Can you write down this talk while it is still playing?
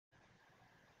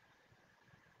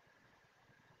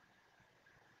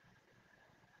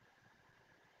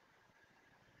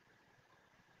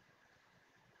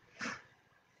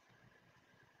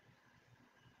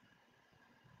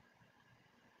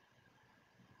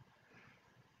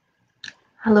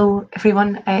Hello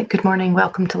everyone, good morning,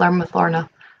 welcome to Learn with Lorna.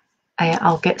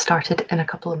 I'll get started in a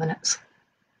couple of minutes.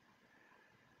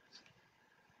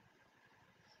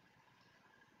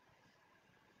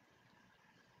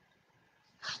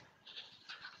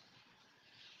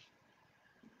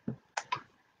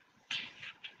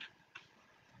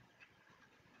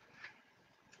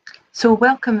 So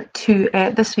welcome to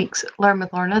this week's Learn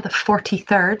with Lorna, the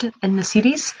 43rd in the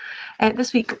series.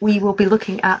 This week we will be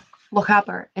looking at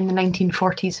Lochaber in the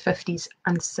 1940s, 50s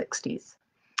and 60s.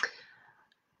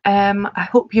 I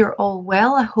hope you're all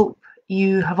well. I hope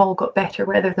you have all got better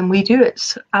weather than we do.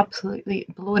 It's absolutely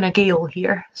blowing a gale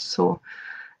here. So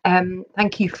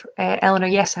thank you, Eleanor.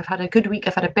 Yes, I've had a good week.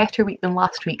 I've had a better week than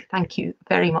last week. Thank you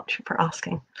very much for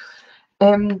asking.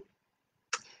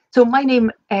 So my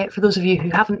name, for those of you who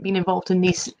haven't been involved in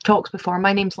these talks before,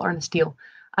 my name's Lorna Steele.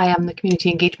 I am the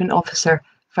Community Engagement Officer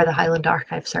for the Highland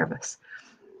Archive Service.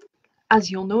 As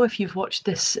you'll know if you've watched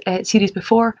this series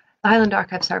before, the Highland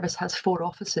Archive Service has 4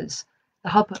 offices. The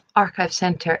Hub Archive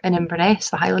Centre in Inverness,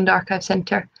 the Highland Archive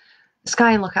Centre, the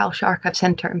Skye and Lochaber Archive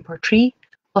Centre in Portree,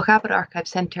 Lochaber Archive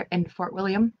Centre in Fort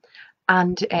William,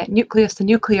 and Nucleus, the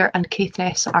Nuclear and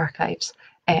Caithness Archives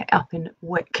up in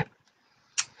Wick.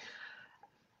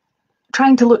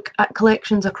 Trying to look at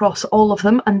collections across all of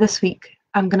them, and this week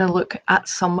I'm going to look at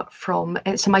some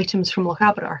items from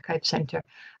Lochaber Archive Centre,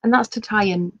 and that's to tie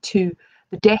in to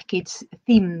the decades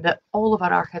theme that all of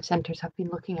our archive centres have been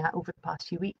looking at over the past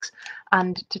few weeks,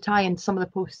 and to tie in some of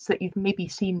the posts that you've maybe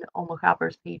seen on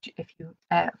Lochaber's page if you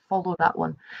follow that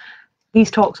one.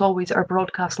 These talks always are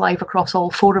broadcast live across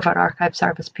all 4 of our archive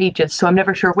service pages, so I'm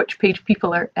never sure which page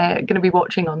people are going to be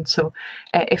watching on. So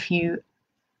if you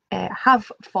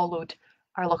have followed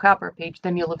our Lochaber page,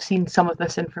 then you'll have seen some of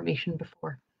this information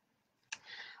before.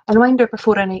 A reminder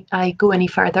before I go any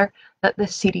further that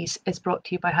this series is brought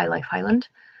to you by High Life Highland.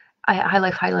 High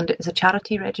Life Highland is a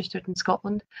charity registered in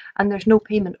Scotland, and there's no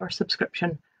payment or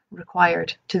subscription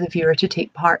required to the viewer to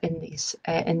take part in these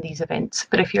events.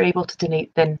 But if you're able to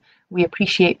donate, then we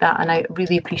appreciate that, and I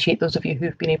really appreciate those of you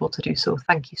who've been able to do so.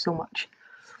 Thank you so much.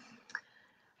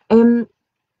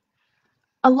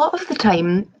 A lot of the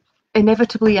time,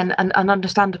 inevitably and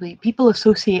understandably, people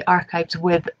associate archives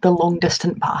with the long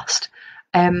distant past.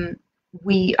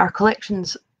 Our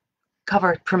collections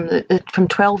cover from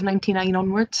 1299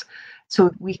 onwards,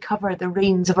 so we cover the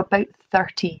reigns of about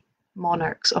 30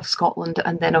 monarchs of Scotland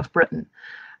and then of Britain.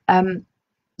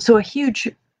 So a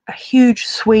huge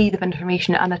swathe of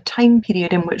information, and a time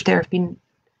period in which there have been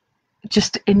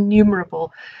just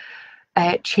innumerable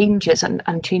changes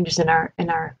and changes in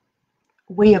our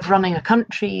way of running a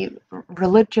country,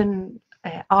 religion,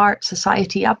 art,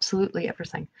 society, absolutely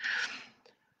everything.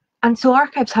 And so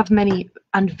archives have many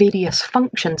and various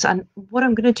functions, and what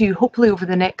I'm going to do hopefully over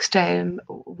the next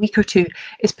week or two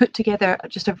is put together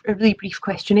just a really brief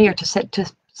questionnaire to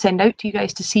send out to you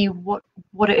guys to see what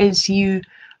it is you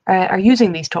are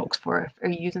using these talks for. Are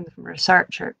you using them for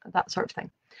research or that sort of thing?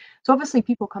 So obviously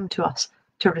people come to us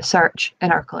to research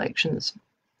in our collections.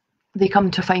 They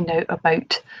come to find out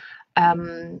about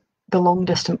the long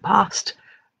distant past,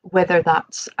 whether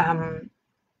that's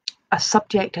a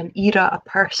subject, an era, a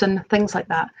person, things like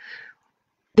that.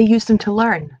 They use them to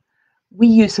learn. We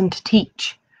use them to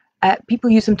teach. People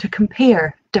use them to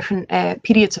compare different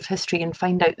periods of history and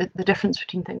find out the difference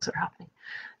between things that are happening.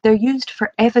 They're used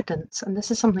for evidence, and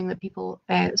this is something that people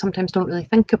sometimes don't really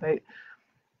think about.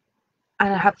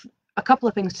 And I have a couple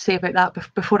of things to say about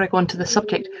that before I go on to the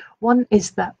subject. One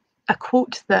is that a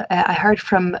quote that I heard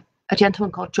from a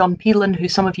gentleman called John Peelan, who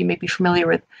some of you may be familiar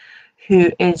with,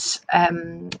 who is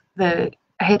the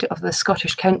head of the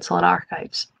Scottish Council on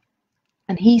Archives.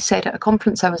 And he said at a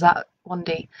conference I was at one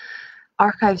day,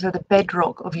 archives are the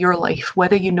bedrock of your life,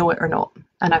 whether you know it or not.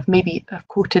 And I've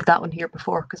quoted that one here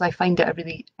before because I find it a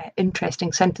really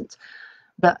interesting sentence,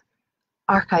 that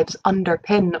archives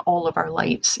underpin all of our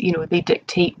lives. You know, they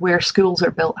dictate where schools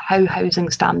are built, how housing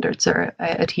standards are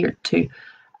adhered to.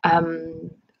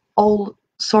 All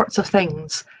sorts of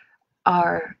things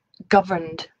are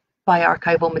governed by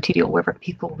archival material, whether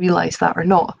people realise that or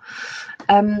not.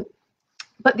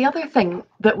 But the other thing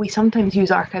that we sometimes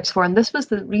use archives for, and this was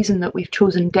the reason that we've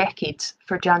chosen decades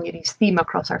for January's theme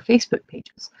across our Facebook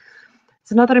pages,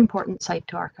 it's another important side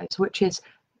to archives, which is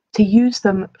to use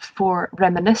them for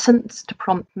reminiscence, to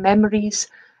prompt memories,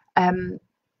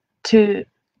 to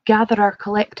gather our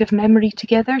collective memory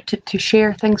together, to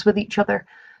share things with each other,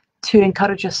 to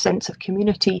encourage a sense of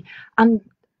community, and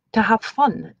to have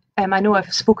fun. I know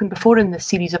I've spoken before in this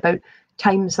series about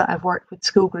times that I've worked with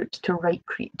school groups to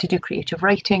do creative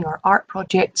writing or art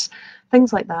projects,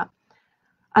 things like that.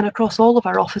 And across all of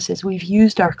our offices, we've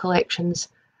used our collections.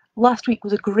 Last week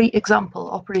was a great example,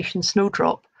 Operation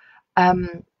Snowdrop,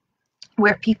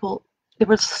 where there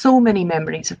were so many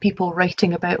memories of people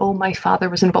writing about, oh, my father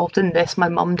was involved in this, my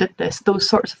mum did this, those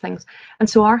sorts of things. And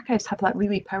so archives have that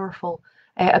really powerful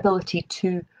ability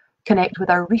to connect with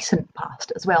our recent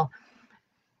past as well.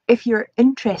 If you're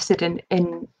interested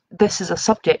in this as a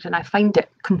subject, and I find it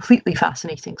completely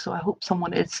fascinating, so I hope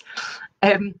someone is,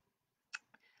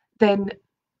 then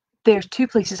there's two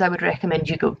places I would recommend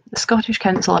you go. The Scottish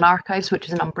Council on Archives, which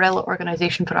is an umbrella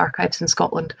organisation for archives in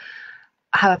Scotland,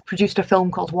 have produced a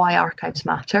film called Why Archives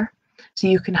Matter. So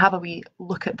you can have a wee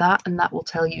look at that, and that will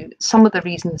tell you some of the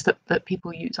reasons that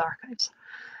people use archives.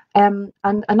 And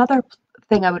another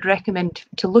thing I would recommend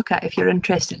to look at if you're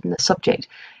interested in the subject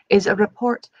is a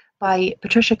report by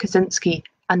Patricia Kaczynski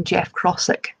and Jeff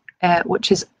Crossick,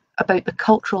 which is about the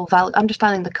cultural value,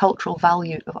 understanding the cultural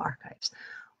value of archives.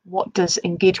 What does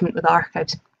engagement with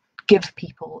archives give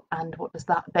people, and what does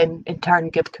that then in turn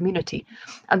give community?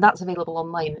 And that's available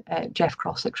online, Jeff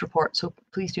Crossick's report, so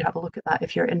please do have a look at that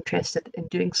if you're interested in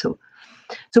doing so.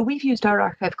 So we've used our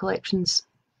archive collections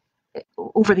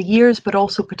over the years, but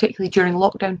also particularly during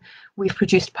lockdown. We've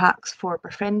produced packs for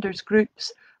befrienders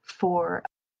groups, for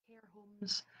care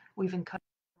homes. We've encouraged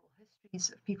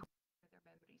histories of people,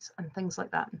 their memories and things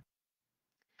like that.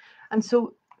 And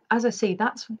so, as I say,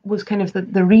 that was kind of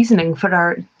the reasoning for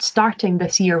our starting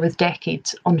this year with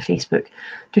Decades on Facebook,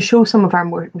 to show some of our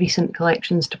more recent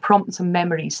collections, to prompt some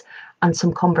memories and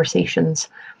some conversations.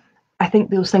 I think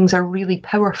those things are really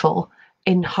powerful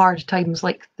in hard times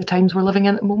like the times we're living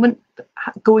in at the moment.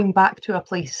 Going back to a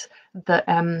place that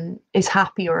is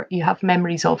happy or you have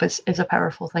memories of is a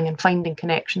powerful thing, and finding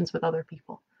connections with other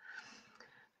people.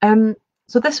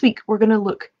 So this week we're going to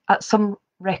look at some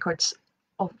records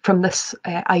from this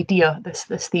idea,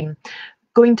 this theme,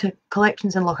 going to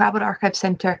collections in Lochaber Archive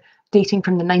Centre dating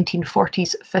from the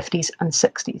 1940s, 50s and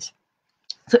 60s.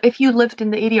 So if you lived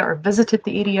in the area or visited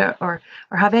the area or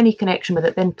have any connection with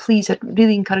it, then please, I'd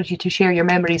really encourage you to share your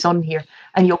memories on here,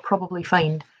 and you'll probably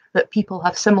find that people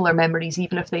have similar memories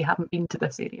even if they haven't been to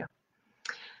this area.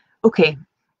 Okay,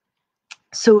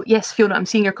 so yes, Fiona, I'm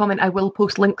seeing your comment. I will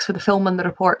post links for the film and the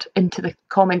report into the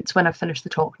comments when I've finished the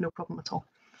talk, no problem at all.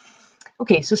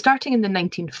 Okay, so starting in the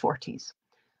 1940s.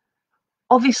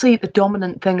 Obviously, the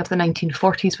dominant thing of the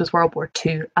 1940s was World War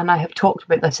II, and I have talked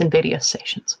about this in various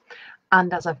sessions.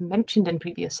 And as I've mentioned in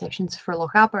previous sessions, for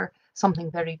Lochaber, something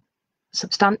very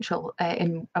substantial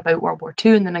about World War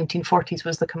II in the 1940s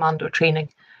was the commando training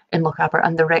in Lochaber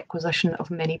and the requisition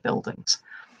of many buildings.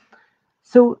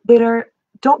 So there are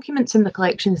documents in the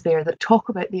collections there that talk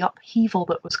about the upheaval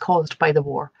that was caused by the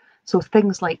war. So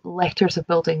things like letters of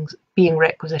buildings being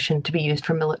requisitioned to be used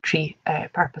for military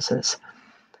purposes.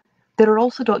 There are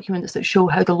also documents that show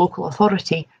how the local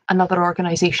authority and other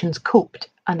organisations coped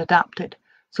and adapted.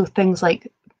 So things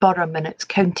like borough minutes,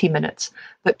 county minutes,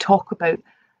 that talk about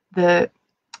the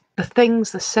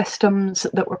things, the systems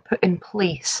that were put in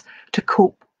place to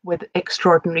cope with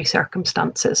extraordinary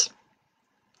circumstances.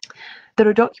 There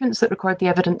are documents that record the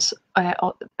evidence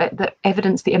that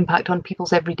evidence the impact on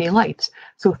people's everyday lives.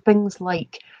 So things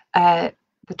like the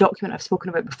document I've spoken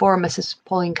about before, Mrs.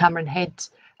 Pauline Cameron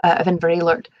Heads of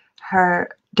Inverleith, her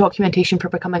documentation for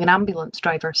becoming an ambulance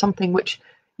driver, something which,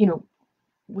 you know,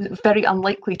 was very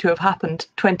unlikely to have happened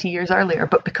 20 years earlier,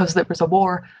 but because there was a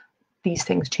war, these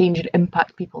things change and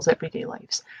impact people's everyday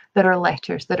lives. There are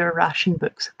letters, there are ration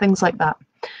books, things like that.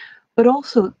 But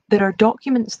also there are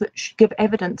documents that give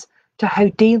evidence to how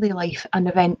daily life and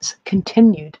events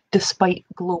continued despite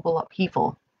global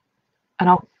upheaval. And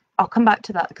I'll come back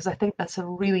to that because I think that's a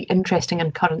really interesting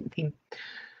and current theme.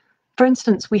 For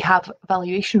instance, we have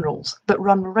valuation rolls that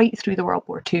run right through the World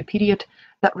War II period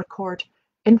that record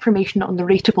information on the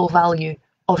rateable value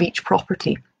of each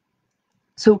property.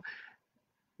 So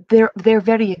their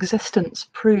very existence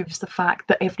proves the fact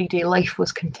that everyday life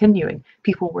was continuing.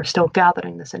 People were still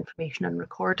gathering this information and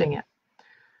recording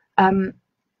it.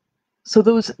 So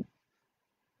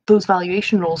those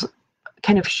valuation rolls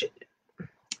kind of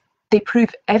they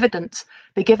prove evidence.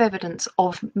 They give evidence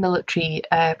of military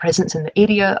presence in the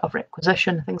area, of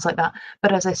requisition, things like that.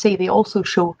 But as I say, they also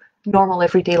show normal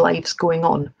everyday lives going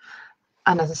on.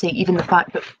 And as I say, even the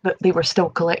fact that they were still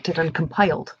collected and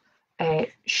compiled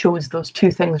shows those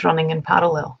two things running in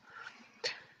parallel.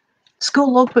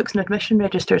 School logbooks and admission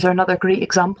registers are another great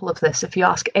example of this. If you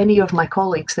ask any of my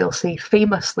colleagues, they'll say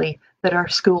famously there are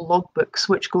school logbooks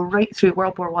which go right through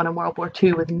World War I and World War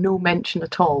II with no mention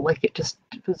at all, like it just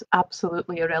was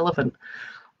absolutely irrelevant.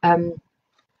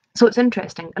 So it's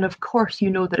interesting, and of course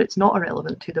you know that it's not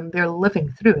irrelevant to them, they're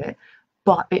living through it,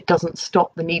 but it doesn't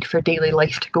stop the need for daily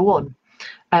life to go on.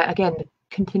 Again, the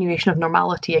continuation of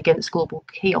normality against global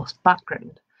chaos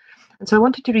background. And so I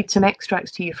wanted to read some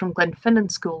extracts to you from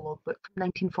Glenfinnan's school logbook from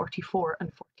 1944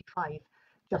 and 45,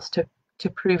 just to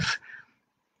prove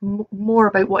more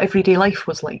about what everyday life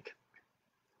was like.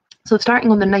 So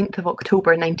starting on the 9th of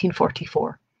October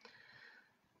 1944,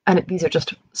 and these are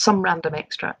just some random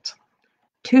extracts.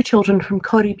 2 children from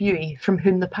Corrybury, for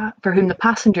whom the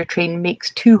passenger train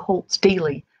makes 2 halts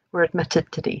daily, were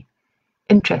admitted today.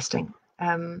 Interesting.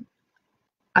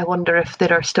 I wonder if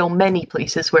there are still many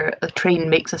places where a train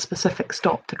makes a specific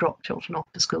stop to drop children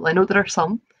off to school. I know there are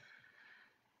some.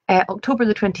 October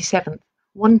the 27th,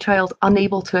 1 child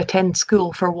unable to attend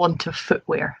school for want of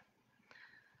footwear.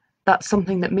 That's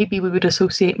something that maybe we would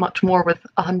associate much more with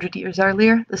 100 years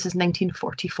earlier. This is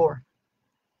 1944.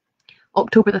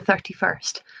 October the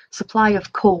 31st, supply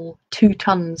of coal, 2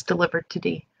 tons delivered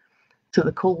today. So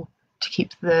the coal to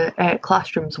keep the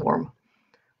classrooms warm.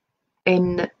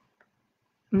 In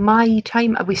my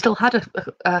time, we still had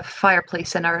a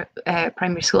fireplace in our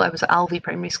primary school. I was at Alvey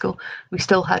Primary School. We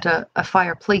still had a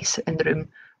fireplace in the room,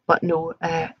 but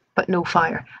no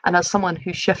fire. And as someone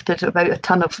who shifted about a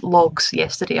ton of logs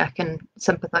yesterday, I can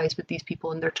sympathise with these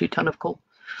people and their 2 ton of coal.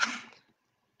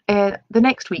 The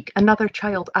next week, another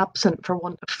child absent for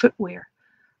want of footwear.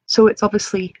 So it's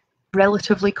obviously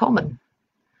relatively common.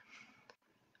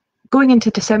 Going into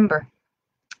December,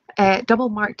 double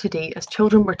marked today as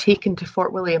children were taken to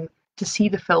Fort William to see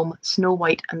the film Snow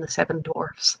White and the Seven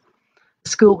Dwarfs. The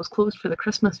school was closed for the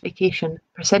Christmas vacation.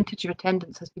 Percentage of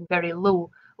attendance has been very low,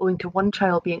 owing to 1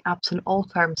 child being absent all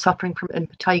term suffering from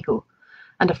impetigo,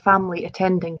 and a family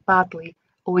attending badly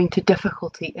owing to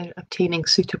difficulty in obtaining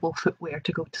suitable footwear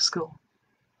to go to school.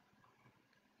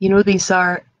 You know, these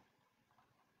are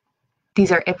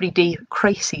everyday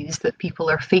crises that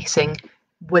people are facing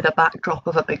with a backdrop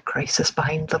of a big crisis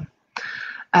behind them.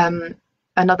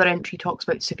 Another entry talks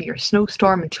about severe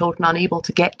snowstorm and children unable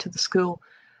to get to the school.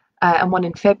 And one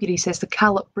in February says the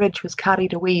Callop Bridge was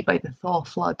carried away by the thaw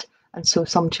flood, and so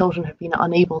some children have been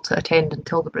unable to attend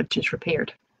until the bridge is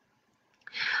repaired.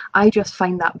 I just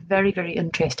find that very, very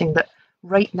interesting that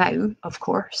right now, of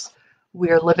course,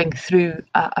 we're living through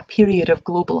a period of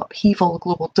global upheaval,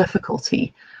 global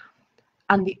difficulty,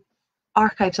 and the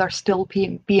archives are still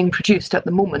being produced at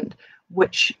the moment,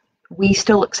 which we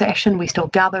still accession, we still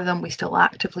gather them, we still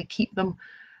actively keep them,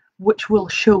 which will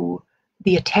show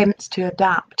the attempts to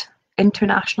adapt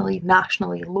internationally,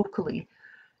 nationally, locally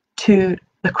to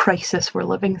the crisis we're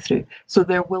living through. So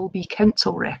there will be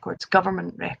council records,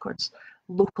 government records,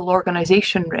 local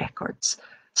organisation records,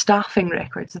 staffing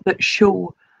records that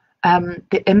show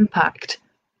the impact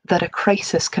that a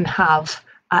crisis can have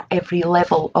at every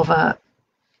level of a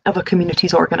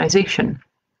community's organisation,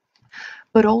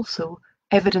 but also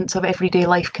evidence of everyday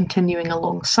life continuing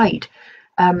alongside.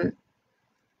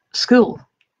 School,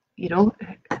 you know,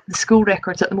 the school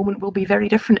records at the moment will be very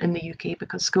different in the UK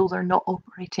because schools are not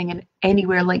operating in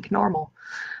anywhere like normal.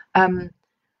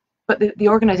 But the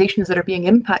organisations that are being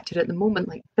impacted at the moment,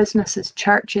 like businesses,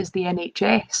 churches, the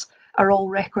NHS, are all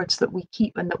records that we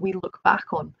keep and that we look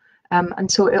back on.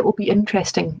 And so it will be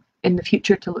interesting in the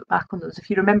future to look back on those. If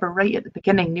you remember right at the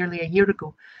beginning, nearly a year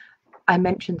ago, I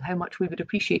mentioned how much we would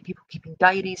appreciate people keeping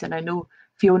diaries, and I know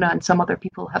Fiona and some other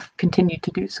people have continued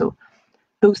to do so.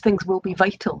 Those things will be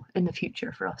vital in the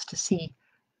future for us to see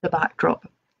the backdrop.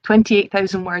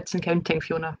 28,000 words and counting,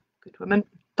 Fiona. Good woman.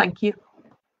 Thank you.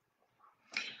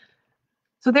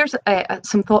 So there's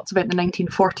some thoughts about the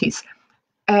 1940s.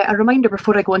 A reminder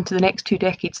before I go on to the next 2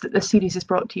 decades that this series is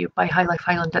brought to you by High Life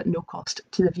Highland at no cost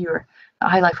to the viewer. That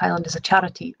High Life Highland is a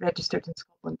charity registered in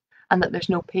Scotland, and that there's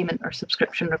no payment or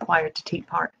subscription required to take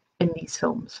part in these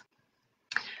films.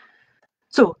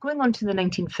 So going on to the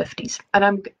 1950s, and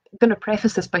I'm going to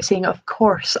preface this by saying, of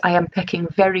course, I am picking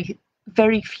very,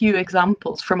 very few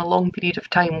examples from a long period of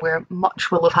time where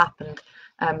much will have happened,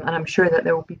 and I'm sure that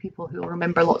there will be people who will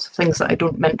remember lots of things that I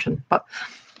don't mention, but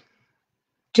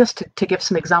just to give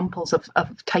some examples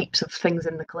of types of things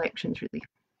in the collections, really.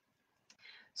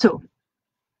 So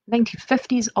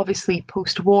 1950s, obviously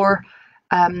post-war.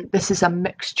 This is a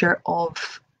mixture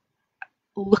of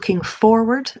looking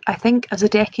forward, I think, as a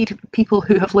decade. People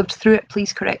who have lived through it,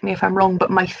 please correct me if I'm wrong,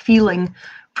 but my feeling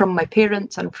from my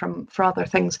parents and from other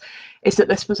things is that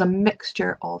this was a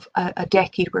mixture of a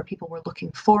decade where people were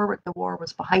looking forward, the war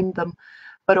was behind them,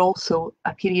 but also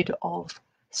a period of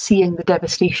seeing the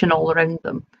devastation all around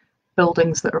them,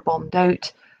 buildings that are bombed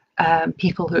out,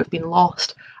 people who have been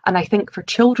lost. And I think for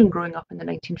children growing up in the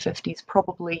 1950s,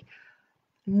 probably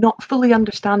not fully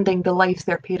understanding the lives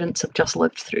their parents have just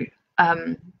lived through.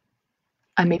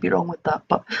 I may be wrong with that,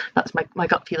 but that's my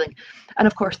gut feeling. And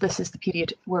of course, this is the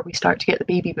period where we start to get the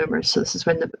baby boomers. So this is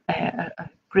when a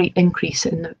great increase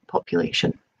in the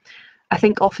population. I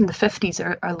think often the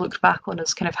 50s are looked back on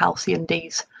as kind of halcyon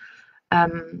days,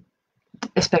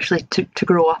 especially to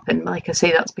grow up in. Like I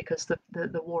say, that's because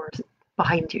the war is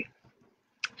behind you.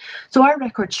 So our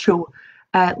records show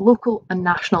local and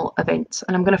national events,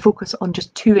 and I'm going to focus on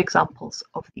just two examples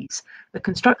of these. The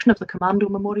construction of the Commando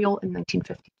Memorial in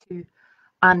 1952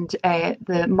 and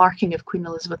the marking of Queen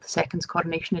Elizabeth II's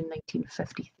coronation in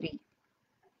 1953.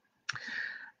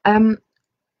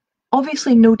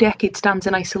 Obviously, no decade stands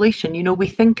in isolation. You know, we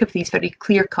think of these very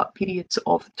clear-cut periods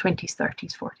of 20s,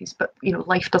 30s, 40s, but, you know,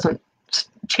 life doesn't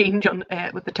change on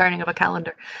with the turning of a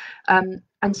calendar. And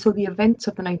so the events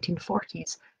of the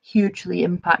 1940s hugely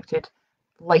impacted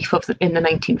life in the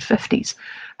 1950s.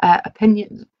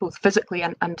 Opinions, both physically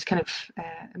and kind of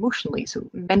emotionally, so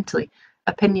mentally,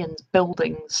 opinions,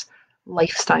 buildings,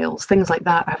 lifestyles, things like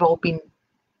that have all been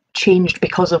changed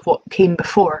because of what came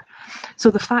before. So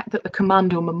the fact that the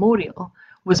Commando Memorial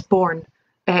was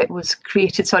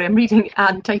created, sorry, I'm reading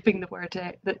and typing the word,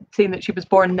 saying that she was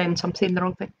born then, so I'm saying the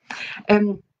wrong thing.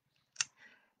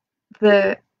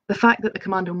 The fact that the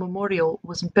Commando Memorial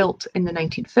was built in the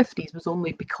 1950s was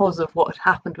only because of what had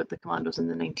happened with the commandos in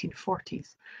the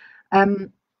 1940s.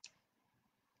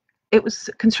 It was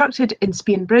constructed in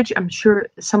Spian Bridge. I'm sure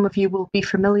some of you will be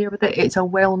familiar with it. It's a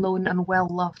well-known and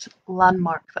well-loved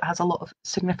landmark that has a lot of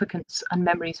significance and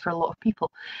memories for a lot of people.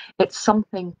 It's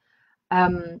something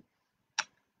that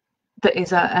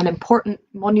is an important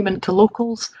monument to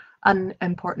locals, an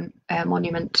important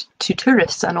monument to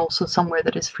tourists, and also somewhere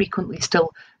that is frequently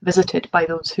still visited by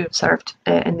those who have served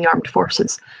in the armed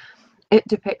forces. It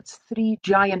depicts three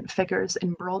giant figures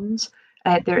in bronze.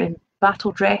 They're in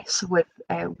battle dress with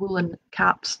woolen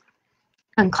caps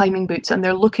and climbing boots, and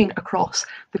they're looking across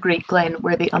the Great Glen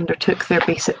where they undertook their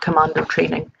basic commando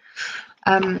training.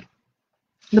 The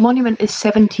monument is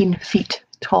 17 feet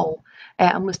tall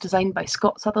and was designed by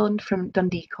Scott Sutherland from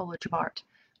Dundee College of Art.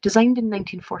 Designed in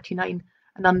 1949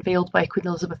 and unveiled by Queen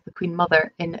Elizabeth, the Queen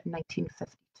Mother, in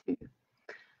 1952.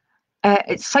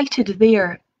 It's cited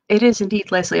there. It is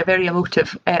indeed, Leslie, a very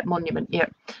emotive monument. Yeah,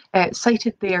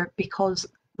 cited there because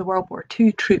the World War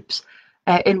II troops,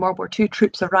 in World War II,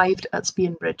 troops arrived at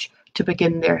Spian Bridge to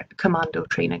begin their commando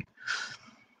training.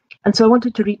 And so I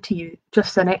wanted to read to you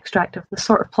just an extract of the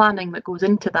sort of planning that goes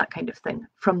into that kind of thing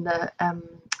from the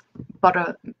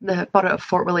Borough of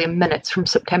Fort William minutes from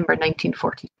September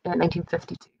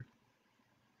 1952.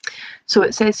 So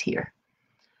it says here,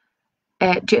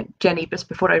 Jenny, just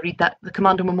before I read that, the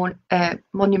Commando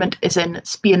Monument is in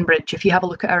Spian Bridge. If you have a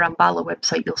look at our Ambala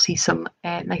website, you'll see some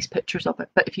nice pictures of it.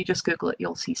 But if you just Google it,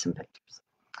 you'll see some pictures.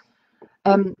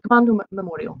 Commando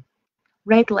Memorial.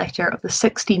 Red letter of the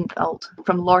 16th ult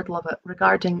from Lord Lovat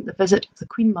regarding the visit of the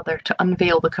Queen Mother to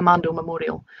unveil the Commando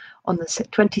Memorial on the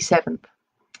 27th.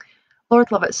 Lord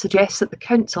Lovat suggests that the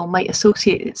council might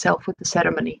associate itself with the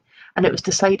ceremony, and it was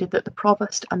decided that the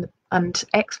Provost and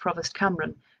ex-Provost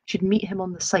Cameron should meet him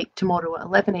on the site tomorrow at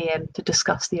 11 a.m. to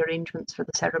discuss the arrangements for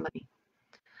the ceremony.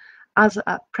 As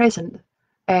at present,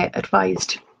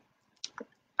 advised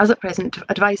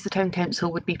the Town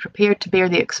Council would be prepared to bear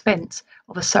the expense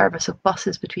of a service of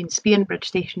buses between Spian Bridge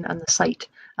Station and the site,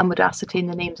 and would ascertain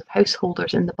the names of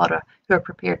householders in the borough who are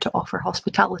prepared to offer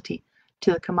hospitality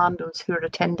to the commandos who are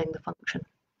attending the function.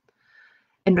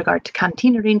 In regard to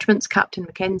canteen arrangements, Captain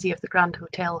Mackenzie of the Grand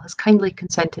Hotel has kindly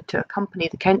consented to accompany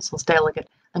the council's delegate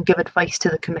and give advice to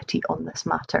the committee on this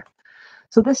matter.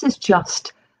 So this is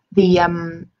just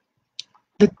the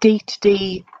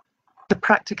day-to-day, the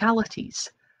practicalities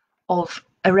of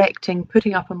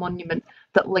putting up a monument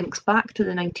that links back to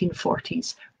the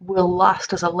 1940s, will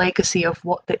last as a legacy of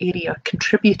what the area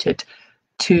contributed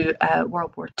to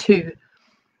World War II.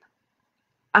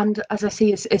 And as I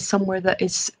say, is somewhere that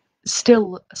is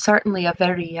still certainly a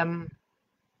very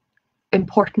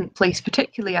important place,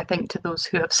 particularly I think to those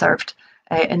who have served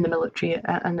in the military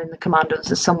and in the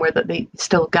commandos, is somewhere that they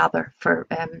still gather for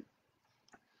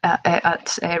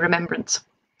at remembrance.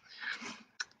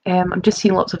 I'm just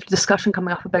seeing lots of discussion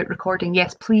coming up about recording.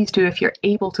 Yes, please do, if you're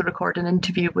able to record an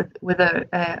interview with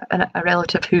a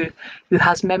relative who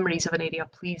has memories of an area,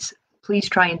 please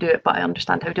try and do it, but I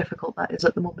understand how difficult that is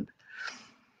at the moment.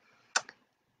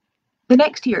 The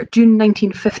next year, June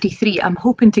 1953, I'm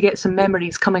hoping to get some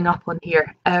memories coming up on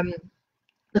here.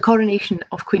 The coronation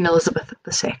of Queen Elizabeth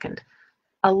II.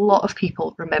 A lot of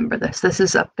people remember this. This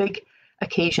is a big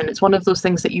occasion. It's one of those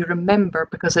things that you remember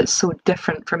because it's so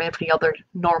different from every other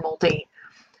normal day.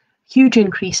 Huge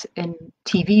increase in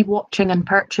TV watching and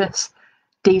purchase,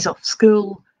 days off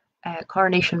school,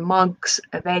 coronation mugs,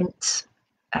 events,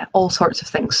 all sorts of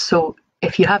things. So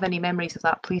if you have any memories of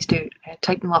that, please do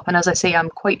type them up. And as I say, I'm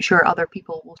quite sure other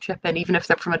people will chip in, even if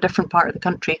they're from a different part of the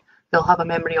country, they'll have a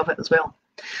memory of it as well.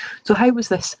 So how was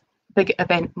this big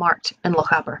event marked in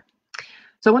Lochaber?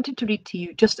 So I wanted to read to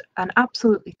you just an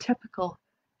absolutely typical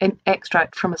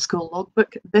extract from a school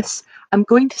logbook. This, I'm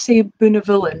going to say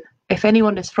Bunavulin. If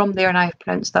anyone is from there and I have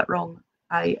pronounced that wrong,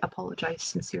 I apologise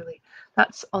sincerely.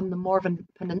 That's on the Morven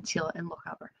Peninsula in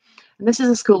Lochaber. And this is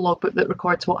a school logbook that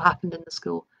records what happened in the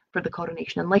school for the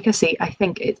coronation. And like I say, I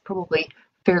think it's probably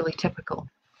fairly typical.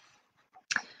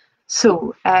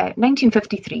 So,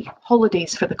 1953,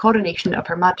 holidays for the coronation of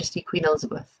Her Majesty Queen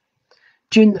Elizabeth.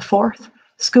 June the 4th,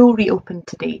 school reopened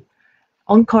today.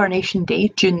 On Coronation Day,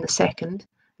 June the 2nd,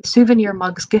 the souvenir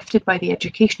mugs gifted by the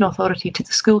Education Authority to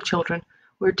the school children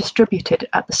were distributed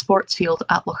at the sports field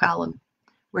at Lochallen,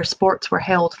 where sports were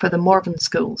held for the Morven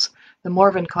schools. The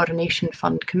Morven Coronation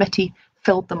Fund Committee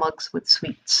filled the mugs with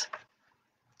sweets.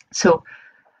 So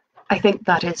I think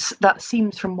that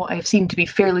seems, from what I've seen, to be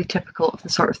fairly typical of the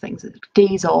sort of things.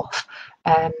 Days off,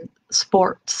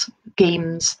 sports,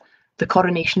 games, the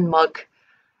coronation mug,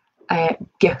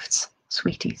 gifts,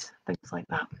 sweeties, things like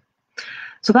that.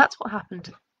 So that's what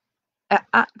happened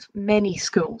at many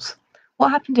schools.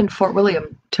 What happened in Fort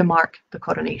William to mark the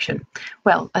coronation?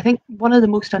 Well, I think one of the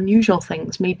most unusual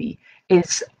things maybe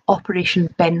is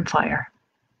Operation Benfire.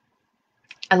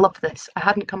 I love this. I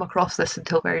hadn't come across this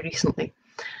until very recently.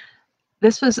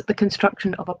 This was the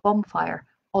construction of a bonfire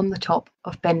on the top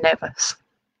of Ben Nevis.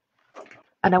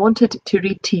 And I wanted to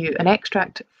read to you an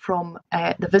extract from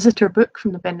the visitor book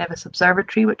from the Ben Nevis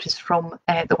Observatory, which is from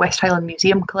the West Highland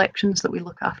Museum collections that we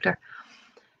look after.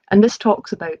 And this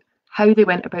talks about how they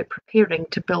went about preparing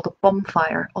to build a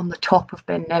bonfire on the top of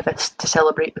Ben Nevis to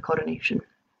celebrate the coronation.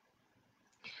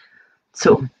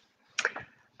 So,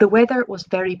 the weather was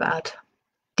very bad.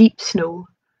 Deep snow,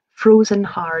 frozen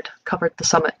hard, covered the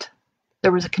summit.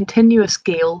 There was a continuous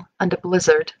gale and a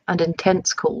blizzard and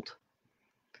intense cold.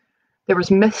 There was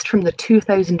mist from the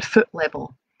 2,000-foot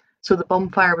level, so the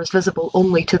bonfire was visible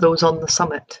only to those on the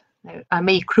summit. Now, I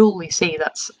may cruelly say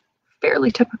that's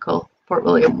fairly typical Fort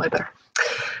William weather.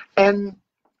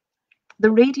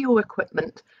 The radio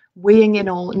equipment, weighing in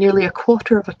all nearly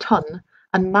 1/4 of a ton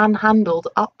and man-handled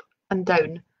up and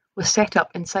down, was set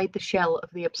up inside the shell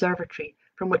of the observatory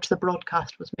from which the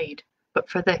broadcast was made. But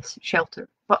for this shelter,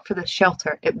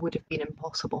 it would have been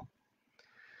impossible.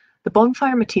 The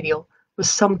bonfire material was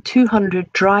some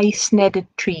 200 dry snedded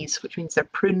trees, which means they're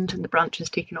pruned and the branches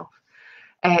taken off,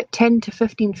 10 to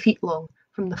 15 feet long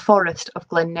from the forest of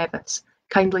Glen Nevis,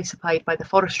 kindly supplied by the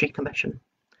Forestry Commission.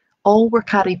 All were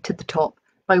carried to the top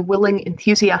by willing,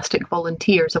 enthusiastic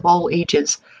volunteers of all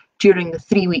ages during the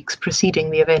 3 weeks preceding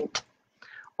the event.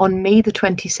 On May the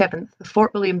 27th, the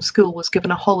Fort William School was given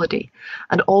a holiday,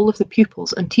 and all of the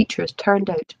pupils and teachers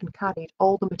turned out and carried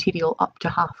all the material up to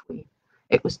halfway.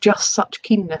 It was just such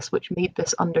keenness which made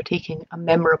this undertaking a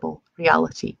memorable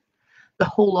reality. The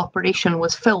whole operation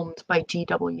was filmed by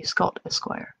G.W. Scott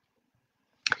Esquire.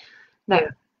 Now,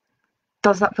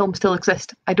 does that film still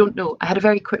exist? I don't know. I had a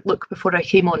very quick look before I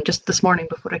came on, just this morning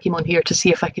before I came on here, to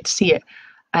see if I could see it.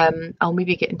 I'll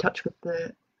maybe get in touch with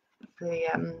the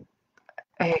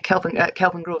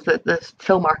Kelvin Grove, the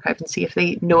film archive, and see if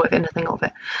they know of anything of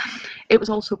it. It was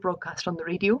also broadcast on the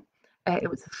radio. It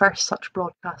was the first such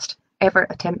broadcast ever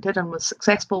attempted and was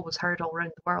successful, was heard all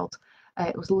around the world.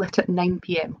 It was lit at 9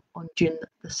 p.m. on June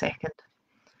the 2nd.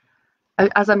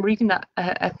 As I'm reading that,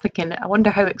 I'm thinking, I wonder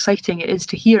how exciting it is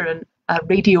to hear a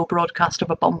radio broadcast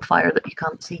of a bonfire that you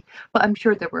can't see. But I'm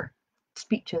sure there were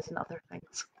speeches and other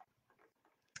things.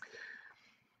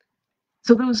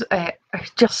 So those are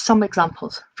just some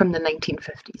examples from the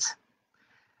 1950s.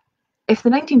 If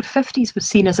the 1950s was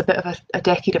seen as a bit of a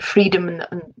decade of freedom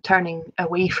and turning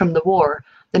away from the war,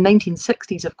 the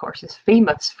 1960s, of course, is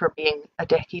famous for being a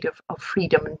decade of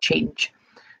freedom and change.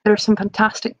 There are some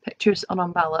fantastic pictures on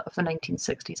Umballa of the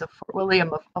 1960s, of Fort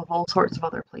William, of all sorts of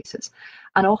other places.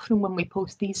 And often when we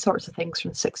post these sorts of things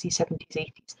from the 60s, 70s,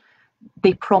 80s,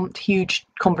 they prompt huge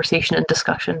conversation and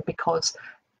discussion because,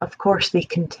 of course, they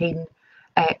contain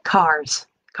cars.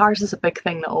 Cars is a big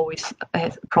thing that always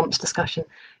prompts discussion.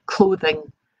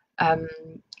 Clothing,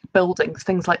 buildings,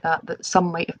 things like that, that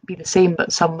some might be the same,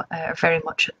 but some are very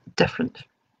much different.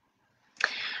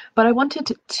 But I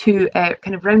wanted to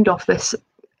kind of round off this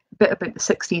bit about the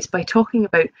 60s by talking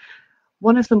about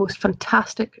one of the most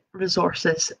fantastic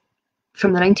resources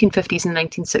from the 1950s and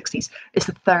 1960s is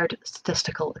the third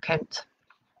statistical account.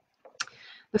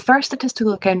 The first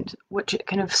statistical account, which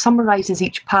kind of summarises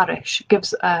each parish,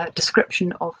 gives a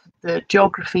description of the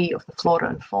geography, of the flora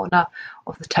and fauna,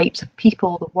 of the types of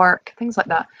people, the work, things like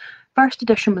that. First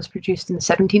edition was produced in the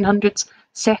 1700s,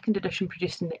 second edition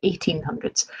produced in the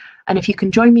 1800s. And if you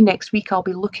can join me next week, I'll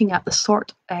be looking at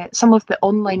some of the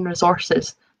online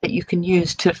resources that you can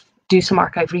use to do some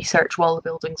archive research while the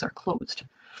buildings are closed.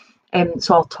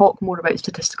 So I'll talk more about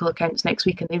statistical accounts next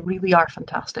week, and they really are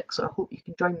fantastic. So I hope you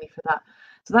can join me for that.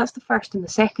 So that's the first and the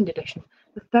second edition.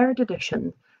 The third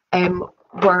edition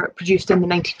were produced in the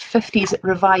 1950s,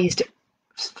 revised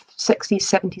 60s,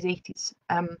 70s,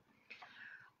 80s.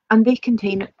 And they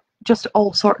contain just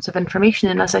all sorts of information.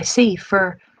 And as I say,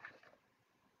 for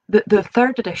the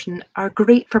third edition are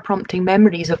great for prompting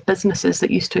memories of businesses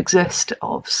that used to exist,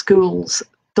 of schools,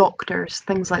 doctors,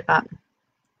 things like that.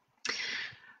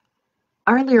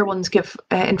 Earlier ones give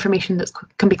information that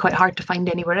can be quite hard to find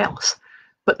anywhere else,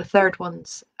 but the third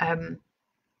ones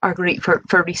are great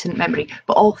for recent memory.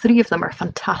 But all three of them are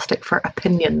fantastic for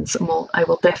opinions, and I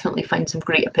will definitely find some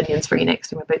great opinions for you next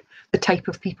time about the type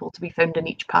of people to be found in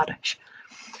each parish.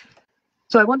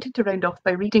 So I wanted to round off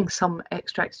by reading some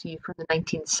extracts to you from the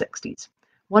 1960s.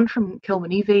 One from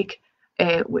Kilmainevig,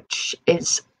 which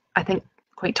is, I think,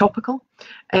 quite topical,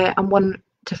 and one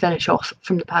to finish off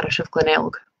from the parish of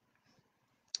Glenelg.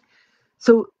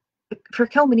 So for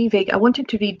Kilmainevig, I wanted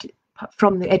to read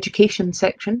from the education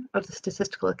section of the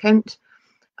statistical account,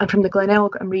 and from the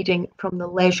Glenelg, I'm reading from the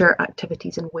leisure,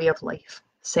 activities and way of life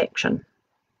section.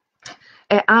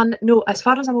 And no, as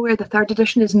far as I'm aware, the third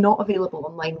edition is not available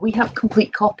online. We have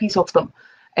complete copies of them,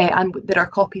 and there are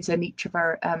copies in each of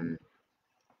our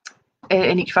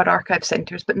archive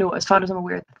centres. But no, as far as I'm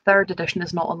aware, the third edition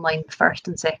is not online. The first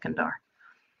and second are.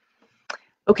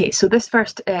 Okay, so this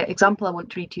first example I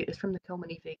want to read to you is from the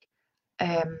Kilmainevig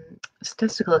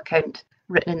statistical account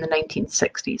written in the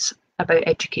 1960s about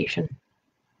education.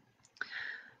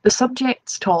 The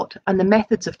subjects taught and the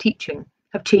methods of teaching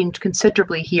have changed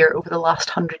considerably here over the last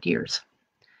 100 years.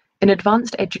 In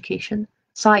advanced education,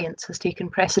 science has taken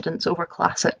precedence over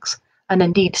classics, and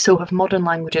indeed so have modern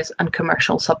languages and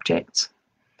commercial subjects.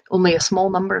 Only a small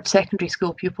number of secondary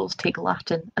school pupils take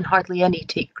Latin, and hardly any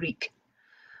take Greek.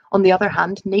 On the other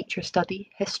hand, nature study,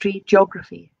 history,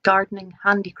 geography, gardening,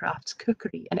 handicrafts,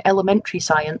 cookery, and elementary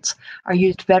science are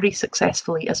used very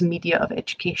successfully as media of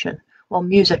education, while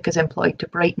music is employed to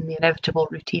brighten the inevitable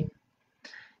routine.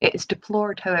 It is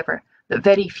deplored, however, that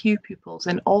very few pupils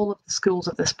in all of the schools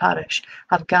of this parish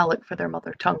have Gaelic for their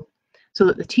mother tongue, so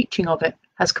that the teaching of it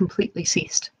has completely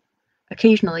ceased.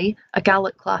 Occasionally, a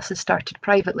Gaelic class is started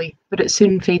privately, but it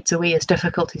soon fades away as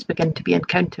difficulties begin to be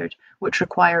encountered, which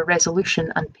require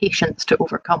resolution and patience to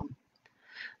overcome.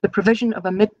 The provision of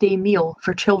a midday meal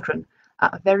for children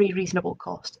at a very reasonable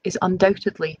cost is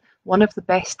undoubtedly one of the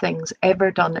best things ever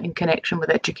done in connection with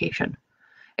education.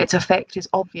 Its effect is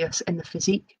obvious in the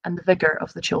physique and the vigour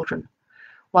of the children,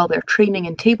 while their training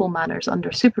in table manners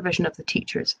under supervision of the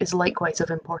teachers is likewise of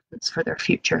importance for their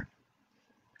future.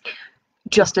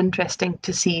 Just interesting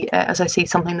to see, as I say,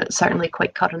 something that's certainly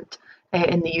quite current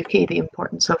in the UK, the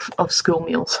importance of school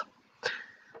meals.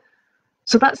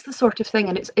 So that's the sort of thing,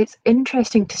 and it's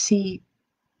interesting to see.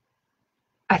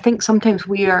 I think sometimes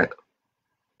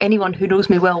anyone who knows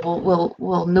me well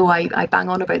will know I bang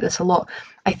on about this a lot.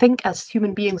 I think as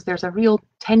human beings, there's a real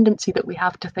tendency that we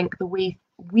have to think the way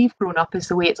we've grown up is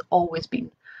the way it's always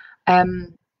been.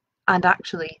 And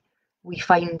actually, we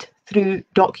find through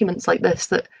documents like this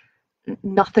that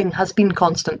nothing has been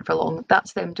constant for long.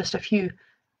 That's them just a few,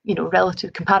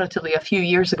 comparatively a few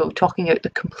years ago, talking about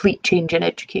the complete change in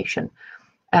education,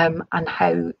 and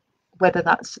how, whether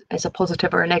that's as a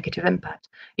positive or a negative impact,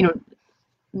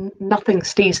 nothing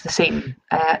stays the same,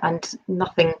 and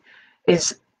nothing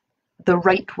is the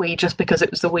right way just because it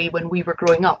was the way when we were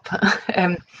growing up.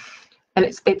 And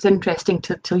it's interesting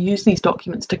to use these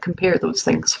documents to compare those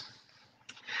things.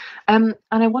 And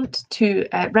I want to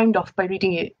round off by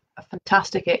reading you a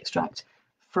fantastic extract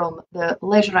from the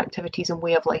leisure, activities and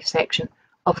way of life section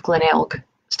of Glenelg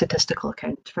statistical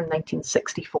account from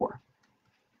 1964.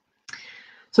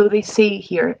 So they say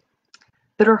here,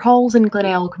 there are halls in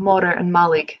Glenelg, Morar and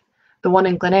Malig, the one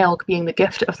in Glenelg being the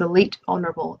gift of the late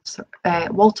Honourable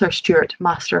Walter Stewart,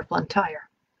 Master of Blantyre.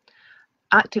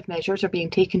 Active measures are being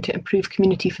taken to improve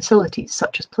community facilities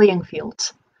such as playing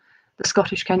fields. The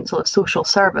Scottish Council of Social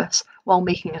Service, while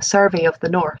making a survey of the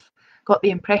North, got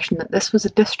the impression that this was a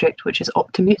district which is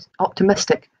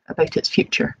optimistic about its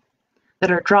future.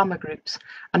 There are drama groups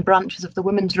and branches of the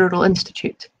Women's Rural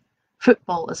Institute.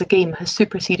 Football as a game has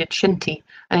superseded shinty,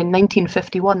 and in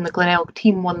 1951 the Glenelg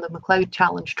team won the MacLeod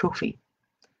Challenge Trophy.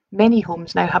 Many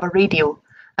homes now have a radio,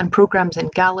 and programmes in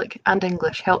Gaelic and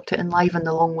English helped to enliven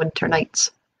the long winter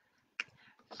nights.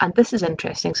 And this is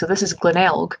interesting. So this is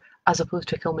Glenelg as opposed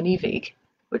to Kilmanevaig,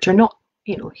 which are not,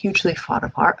 hugely far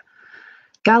apart.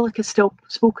 Gaelic is still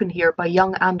spoken here by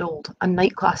young and old, and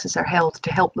night classes are held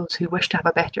to help those who wish to have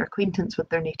a better acquaintance with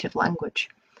their native language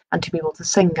and to be able to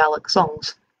sing Gaelic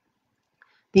songs.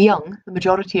 The young, the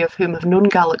majority of whom have known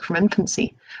Gaelic from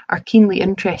infancy, are keenly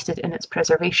interested in its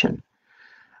preservation.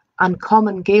 And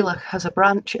Common Gaelic has a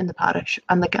branch in the parish,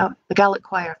 and the Gaelic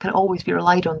choir can always be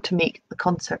relied on to make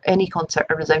any concert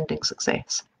a resounding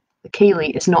success. The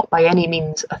Ceilidh is not by any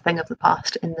means a thing of the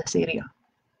past in this area.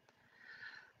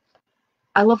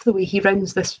 I love the way he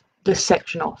rounds this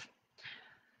section off.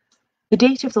 The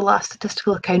date of the last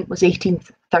statistical account was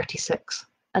 1836,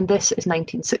 and this is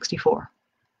 1964.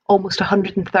 Almost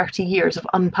 130 years of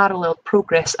unparalleled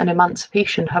progress and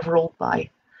emancipation have rolled by,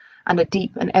 and a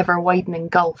deep and ever-widening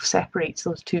gulf separates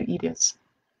those two eras.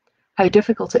 How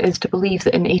difficult it is to believe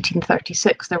that in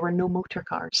 1836 there were no motor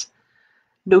cars,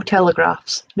 no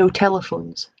telegraphs, no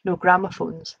telephones, no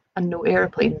gramophones, and no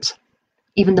aeroplanes.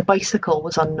 Even the bicycle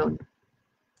was unknown.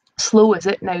 Slow as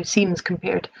it now seems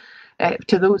compared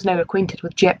to those now acquainted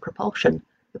with jet propulsion,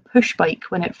 the push bike,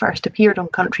 when it first appeared on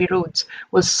country roads,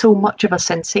 was so much of a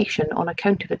sensation on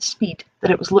account of its speed that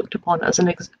it was looked upon as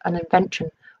an invention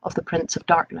of the Prince of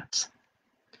Darkness.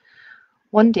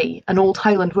 One day, an old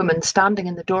Highland woman standing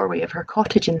in the doorway of her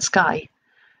cottage in Skye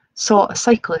saw a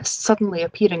cyclist suddenly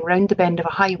appearing round the bend of a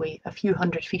highway a few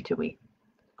 100 feet away.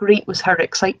 Great was her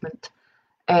excitement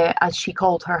as she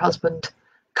called her husband.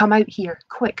 "Come out here,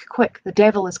 quick, quick, the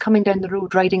devil is coming down the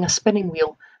road riding a spinning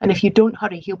wheel, and if you don't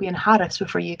hurry he'll be in Harris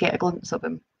before you get a glimpse of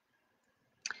him."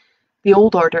 The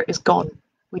old order is gone.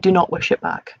 We do not wish it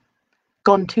back.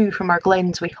 Gone too from our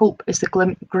glens, we hope, is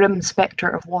the grim spectre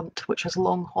of want which has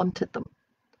long haunted them.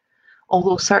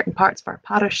 Although certain parts of our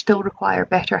parish still require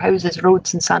better houses,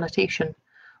 roads and sanitation,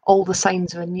 all the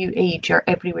signs of a new age are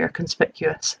everywhere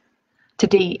conspicuous.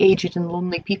 Today, aged and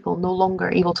lonely people no longer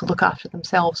able to look after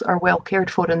themselves are well cared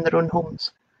for in their own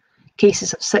homes.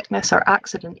 Cases of sickness or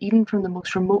accident, even from the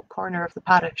most remote corner of the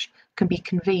parish, can be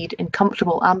conveyed in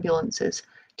comfortable ambulances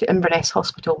to Inverness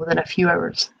Hospital within a few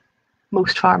hours.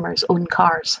 Most farmers own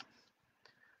cars.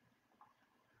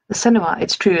 The cinema,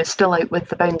 it's true, is still out with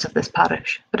the bounds of this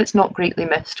parish, but it's not greatly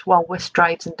missed, while whist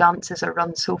drives and dances are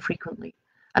run so frequently.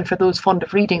 And for those fond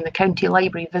of reading, the county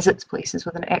library visits places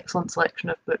with an excellent selection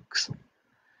of books.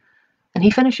 And he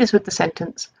finishes with the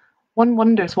sentence, "One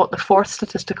wonders what the fourth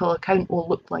statistical account will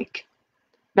look like.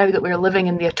 Now that we are living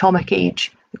in the atomic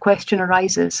age, the question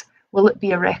arises, will it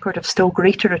be a record of still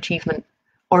greater achievement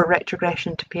or a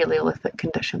retrogression to Paleolithic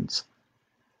conditions?"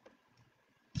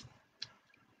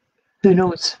 Who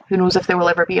knows? Who knows if there will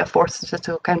ever be a fourth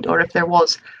statistical account, or if there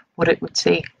was, what it would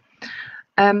say.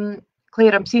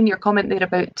 Claire, I'm seeing your comment there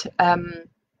about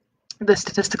the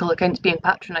statistical accounts being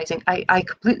patronising. I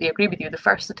completely agree with you. The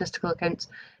first statistical accounts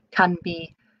can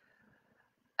be,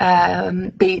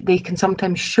 they can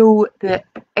sometimes show the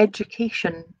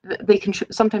education, they can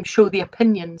sometimes show the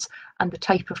opinions and the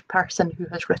type of person who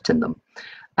has written them.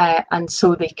 And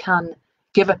so they can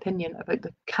give opinion about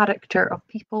the character of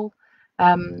people,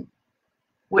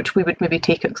 which we would maybe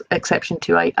take exception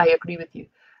to. I agree with you.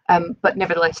 But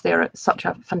nevertheless, they're such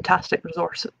a fantastic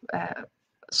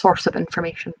source of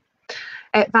information.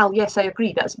 Val, yes, I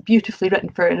agree. That's beautifully written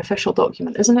for an official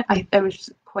document, isn't it? I was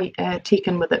quite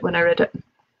taken with it when I read it.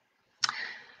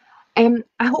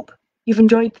 I hope you've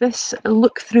enjoyed this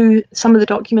look through some of the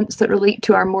documents that relate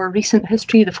to our more recent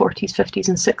history, the 40s, 50s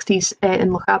and 60s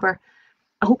in Lochaber.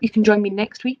 I hope you can join me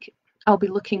next week. I'll be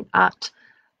looking at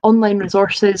online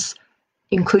resources,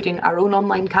 including our own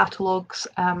online catalogues,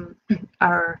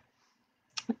 our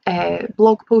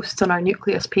blog posts on our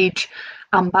Nucleus page,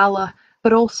 Ambala,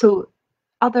 but also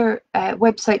other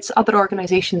websites, other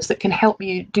organisations that can help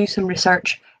you do some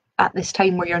research at this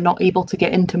time where you're not able to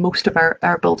get into most of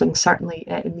our buildings, certainly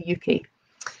in the UK.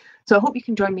 So I hope you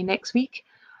can join me next week.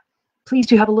 Please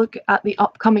do have a look at the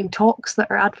upcoming talks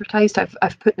that are advertised.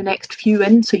 I've put the next few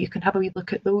in so you can have a wee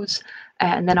look at those,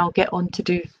 and then I'll get on to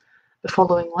do the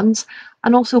following ones.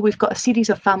 And also we've got a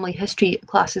series of family history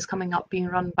classes coming up being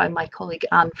run by my colleague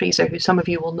Anne Fraser, who some of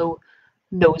you will know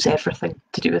knows everything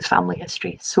to do with family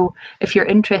history. So if you're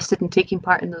interested in taking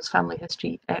part in those family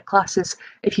history classes,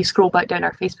 if you scroll back down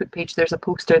our Facebook page, there's a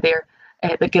poster there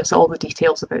that gives all the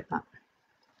details about that.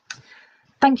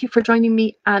 Thank you for joining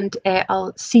me, and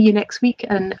I'll see you next week.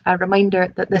 And a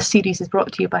reminder that this series is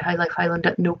brought to you by High Life Highland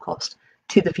at no cost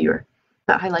to the viewer.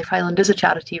 That High Life Highland is a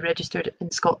charity registered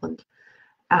in Scotland,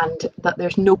 and that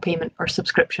there's no payment or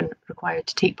subscription required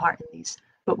to take part in these.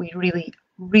 But we really,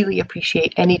 really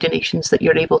appreciate any donations that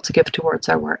you're able to give towards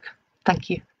our work. Thank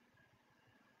you.